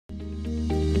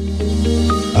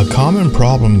A common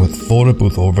problem with photo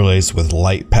booth overlays with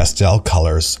light pastel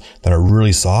colors that are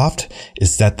really soft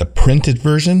is that the printed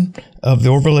version of the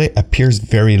overlay appears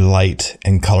very light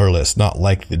and colorless, not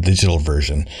like the digital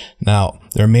version. Now,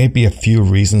 there may be a few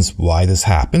reasons why this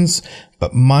happens,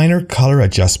 but minor color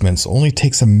adjustments only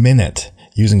takes a minute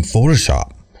using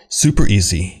Photoshop. Super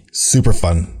easy, super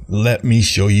fun. Let me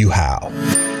show you how.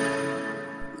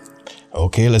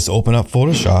 Okay, let's open up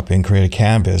Photoshop and create a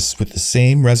canvas with the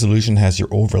same resolution as your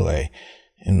overlay.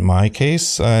 In my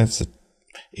case, it's a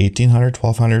 1800,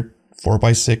 1200,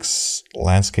 4x6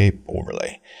 landscape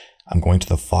overlay. I'm going to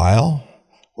the file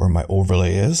where my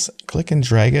overlay is, click and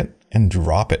drag it and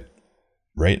drop it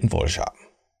right in Photoshop.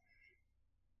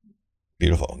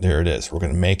 Beautiful, there it is. We're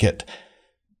going to make it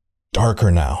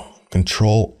darker now.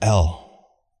 Control L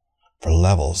for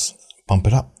levels. Bump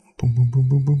it up. Boom, boom, boom,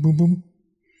 boom, boom, boom, boom.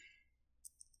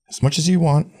 As much as you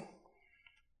want.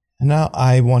 And now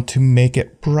I want to make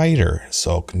it brighter.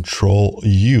 So Control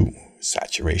U,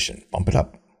 saturation. Bump it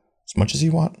up as much as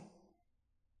you want.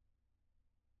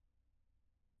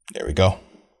 There we go.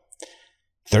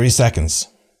 30 seconds.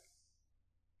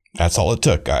 That's all it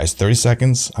took, guys. 30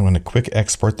 seconds. I'm going to quick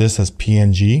export this as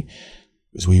PNG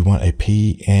because we want a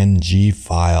PNG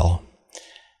file.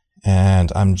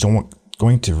 And I'm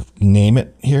going to name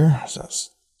it here. So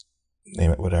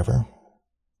name it whatever.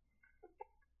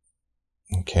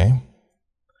 Okay.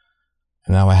 And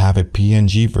now I have a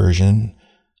PNG version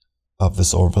of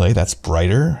this overlay that's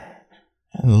brighter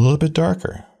and a little bit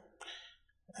darker.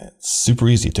 It's super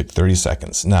easy. It took 30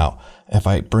 seconds. Now, if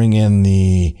I bring in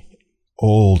the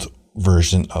old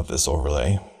version of this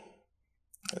overlay,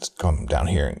 let's come down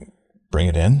here and bring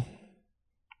it in.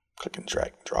 Click and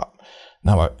drag and drop.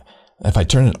 Now, if I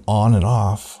turn it on and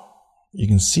off, you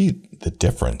can see the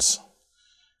difference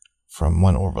from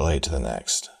one overlay to the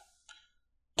next.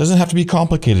 Doesn't have to be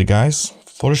complicated, guys.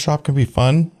 Photoshop can be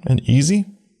fun and easy.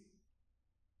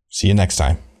 See you next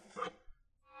time.